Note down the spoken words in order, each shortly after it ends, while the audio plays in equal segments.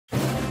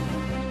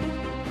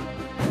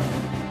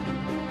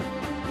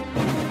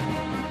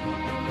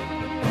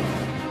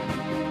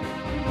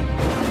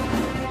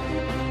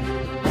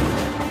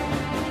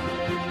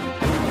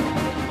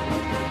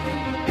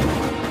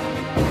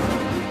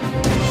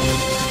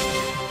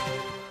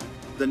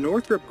The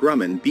Northrop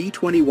Grumman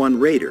B-21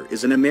 Raider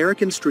is an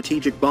American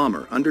strategic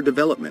bomber under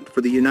development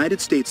for the United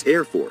States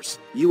Air Force,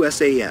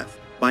 USAF,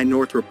 by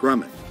Northrop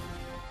Grumman.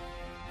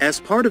 As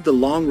part of the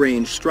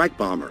Long-Range Strike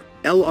Bomber,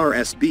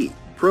 LRS-B,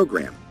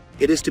 program,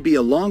 it is to be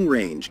a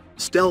long-range,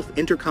 stealth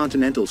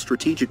intercontinental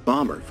strategic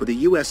bomber for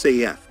the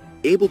USAF,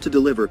 able to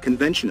deliver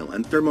conventional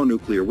and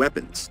thermonuclear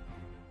weapons.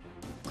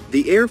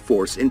 The Air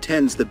Force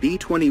intends the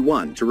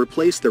B-21 to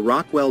replace the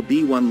Rockwell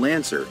B-1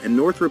 Lancer and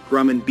Northrop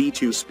Grumman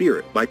B-2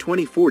 Spirit by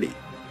 2040,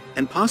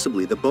 and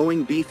possibly the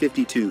Boeing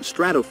B-52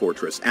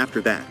 Stratofortress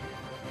after that.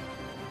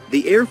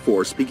 The Air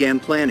Force began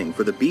planning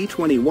for the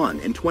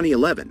B-21 in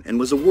 2011 and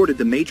was awarded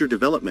the major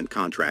development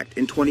contract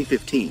in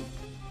 2015.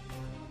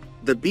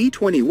 The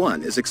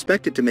B-21 is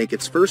expected to make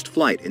its first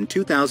flight in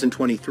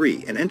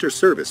 2023 and enter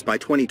service by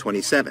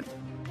 2027.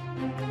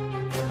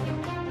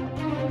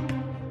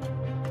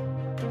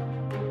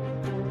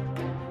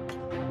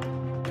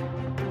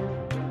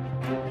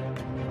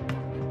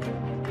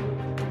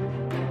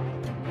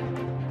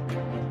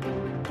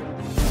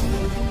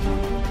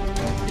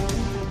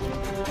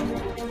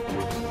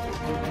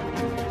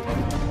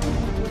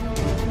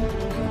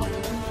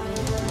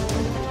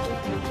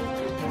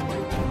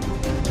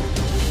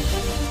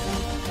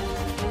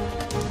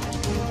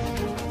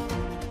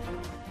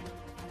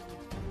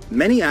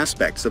 Many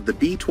aspects of the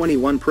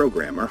B-21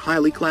 program are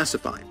highly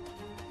classified.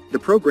 The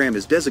program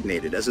is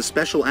designated as a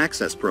Special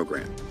Access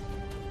Program.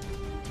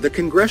 The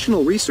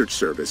Congressional Research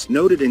Service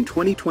noted in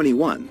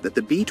 2021 that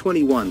the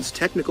B-21's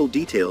technical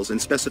details and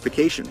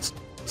specifications,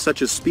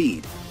 such as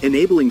speed,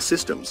 enabling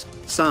systems,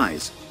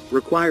 size,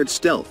 required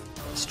stealth,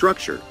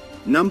 structure,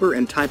 number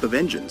and type of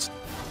engines,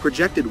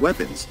 projected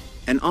weapons,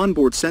 and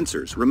onboard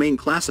sensors remain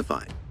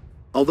classified,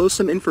 although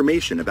some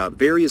information about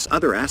various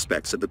other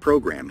aspects of the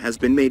program has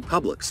been made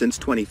public since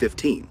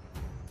 2015.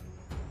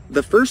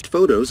 The first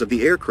photos of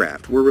the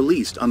aircraft were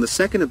released on the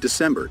 2nd of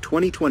December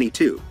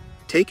 2022,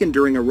 taken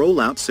during a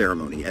rollout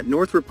ceremony at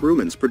Northrop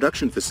Grumman's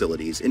production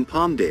facilities in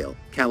Palmdale,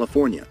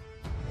 California.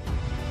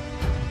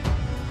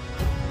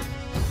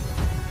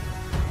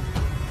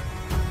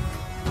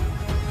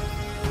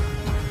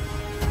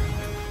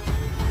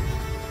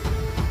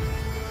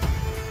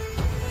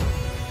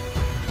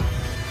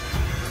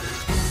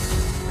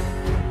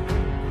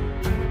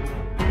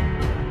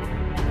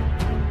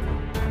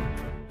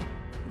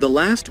 The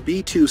last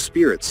B-2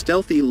 Spirit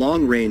stealthy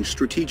long-range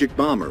strategic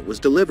bomber was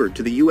delivered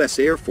to the U.S.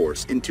 Air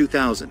Force in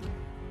 2000.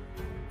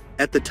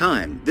 At the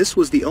time, this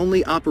was the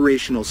only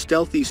operational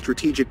stealthy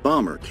strategic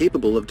bomber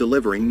capable of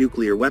delivering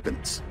nuclear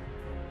weapons.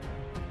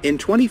 In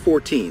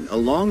 2014, a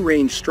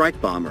long-range strike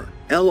bomber,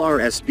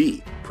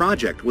 LRS-B,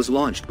 project was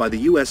launched by the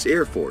U.S.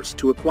 Air Force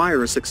to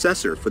acquire a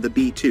successor for the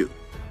B-2.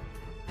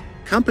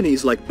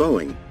 Companies like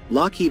Boeing,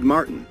 Lockheed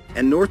Martin,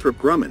 and Northrop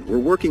Grumman were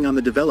working on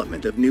the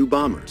development of new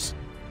bombers.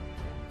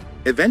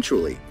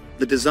 Eventually,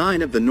 the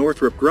design of the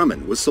Northrop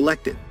Grumman was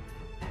selected.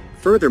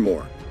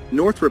 Furthermore,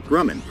 Northrop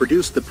Grumman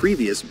produced the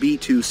previous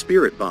B-2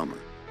 Spirit bomber.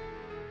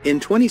 In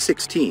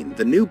 2016,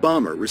 the new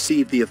bomber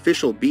received the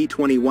official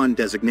B-21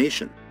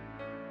 designation.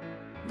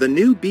 The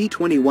new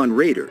B-21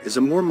 Raider is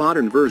a more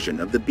modern version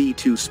of the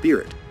B-2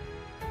 Spirit.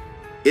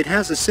 It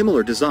has a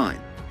similar design,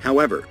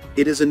 however,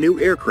 it is a new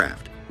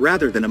aircraft,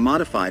 rather than a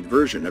modified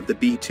version of the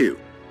B-2.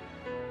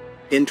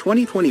 In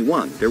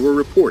 2021, there were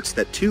reports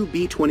that 2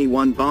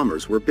 B-21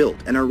 bombers were built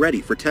and are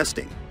ready for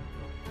testing.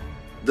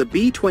 The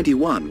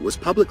B-21 was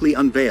publicly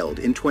unveiled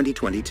in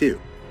 2022.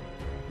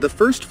 The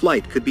first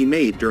flight could be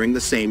made during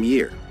the same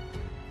year.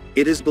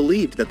 It is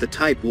believed that the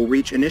type will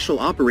reach initial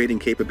operating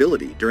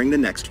capability during the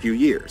next few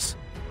years.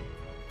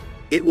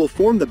 It will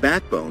form the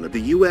backbone of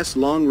the U.S.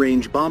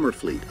 long-range bomber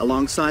fleet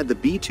alongside the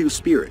B-2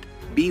 Spirit,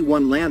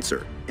 B-1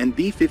 Lancer, and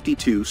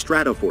B-52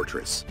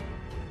 Stratofortress.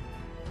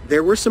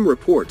 There were some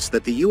reports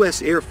that the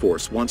U.S. Air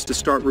Force wants to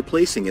start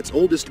replacing its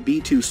oldest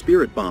B-2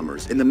 Spirit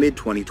bombers in the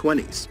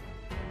mid-2020s.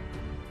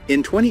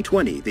 In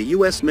 2020, the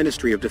U.S.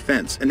 Ministry of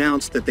Defense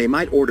announced that they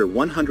might order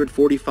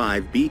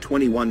 145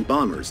 B-21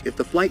 bombers if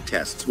the flight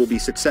tests will be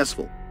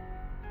successful.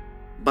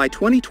 By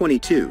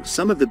 2022,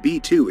 some of the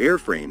B-2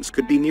 airframes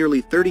could be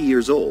nearly 30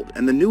 years old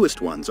and the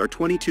newest ones are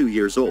 22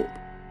 years old.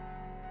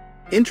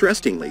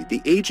 Interestingly,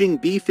 the aging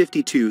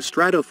B-52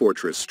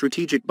 Stratofortress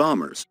strategic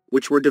bombers,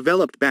 which were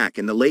developed back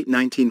in the late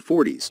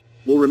 1940s,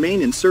 will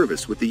remain in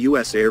service with the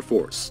U.S. Air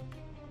Force.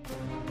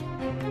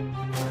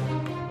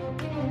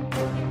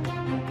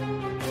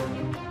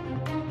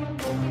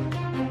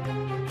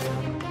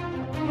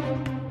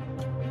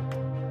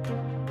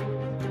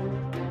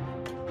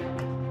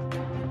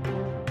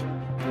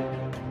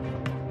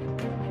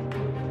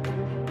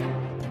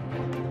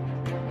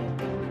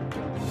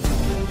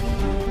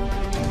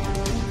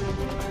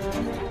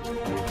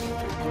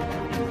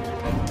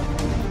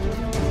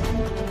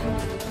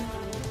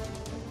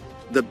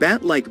 The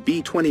bat-like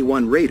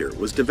B-21 Raider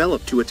was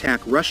developed to attack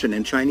Russian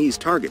and Chinese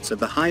targets of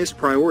the highest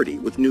priority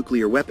with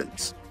nuclear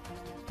weapons.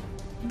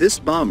 This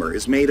bomber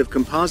is made of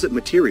composite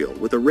material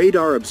with a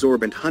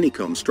radar-absorbent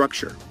honeycomb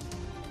structure.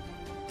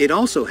 It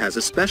also has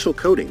a special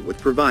coating which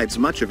provides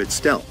much of its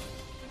stealth.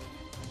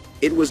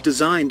 It was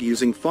designed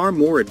using far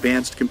more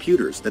advanced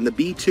computers than the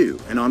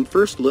B-2 and on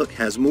first look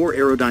has more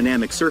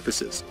aerodynamic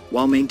surfaces,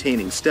 while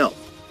maintaining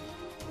stealth.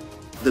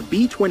 The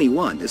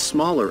B-21 is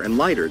smaller and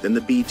lighter than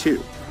the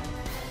B-2.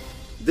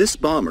 This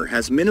bomber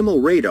has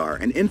minimal radar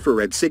and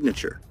infrared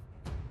signature.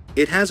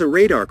 It has a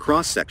radar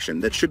cross-section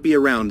that should be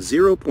around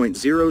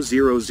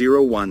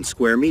 0.0001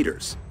 square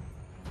meters.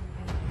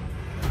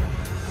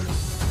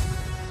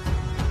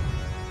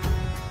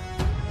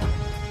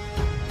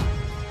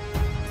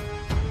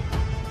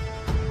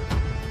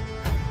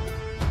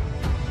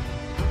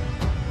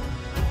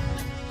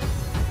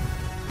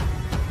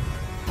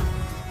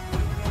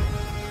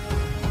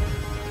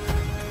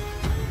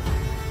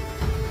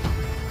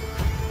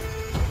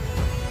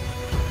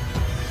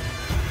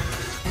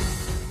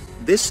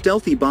 This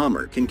stealthy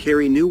bomber can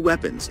carry new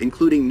weapons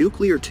including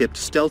nuclear-tipped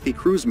stealthy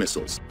cruise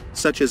missiles,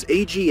 such as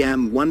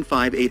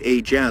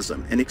AGM-158A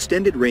JASSM and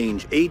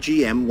extended-range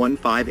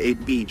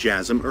AGM-158B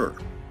JASSM-ER.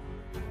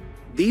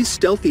 These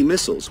stealthy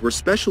missiles were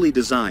specially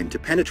designed to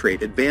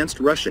penetrate advanced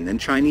Russian and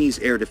Chinese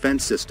air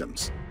defense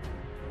systems.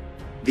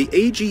 The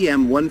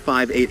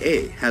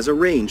AGM-158A has a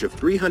range of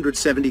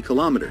 370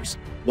 kilometers,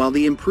 while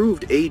the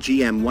improved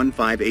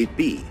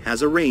AGM-158B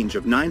has a range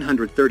of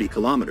 930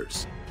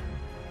 kilometers.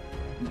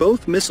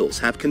 Both missiles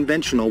have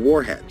conventional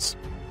warheads.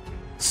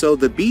 So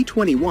the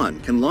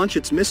B-21 can launch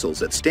its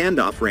missiles at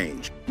standoff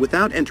range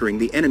without entering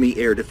the enemy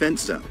air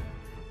defense zone.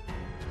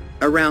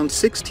 Around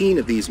 16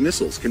 of these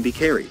missiles can be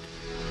carried.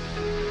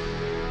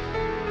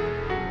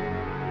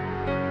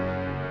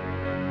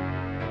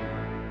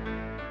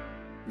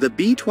 The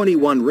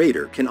B-21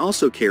 Raider can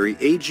also carry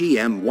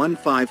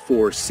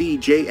AGM-154C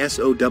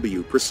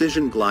JSOW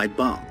precision glide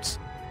bombs.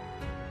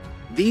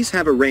 These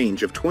have a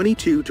range of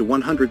 22 to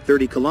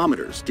 130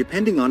 kilometers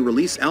depending on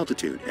release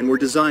altitude and were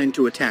designed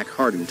to attack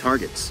hardened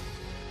targets.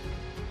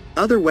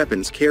 Other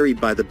weapons carried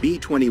by the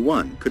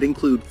B-21 could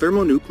include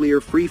thermonuclear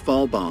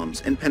free-fall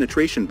bombs and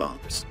penetration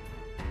bombs.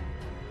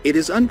 It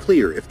is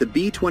unclear if the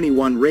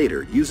B-21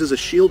 Raider uses a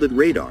shielded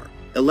radar,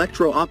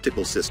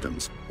 electro-optical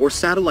systems, or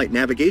satellite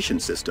navigation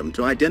system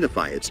to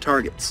identify its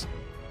targets.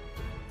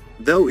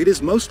 Though it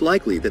is most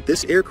likely that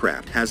this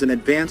aircraft has an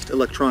advanced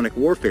electronic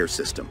warfare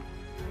system.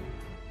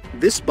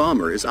 This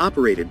bomber is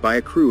operated by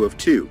a crew of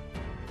 2.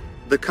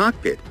 The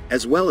cockpit,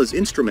 as well as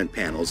instrument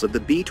panels of the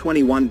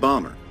B-21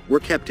 bomber,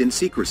 were kept in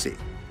secrecy.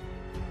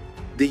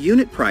 The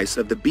unit price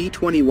of the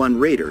B-21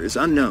 Raider is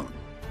unknown,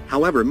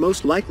 however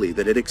most likely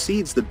that it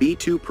exceeds the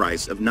B-2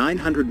 price of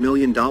 $900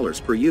 million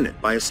per unit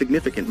by a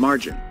significant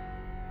margin.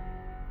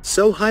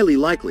 So highly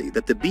likely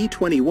that the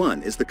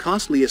B-21 is the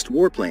costliest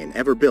warplane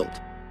ever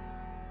built.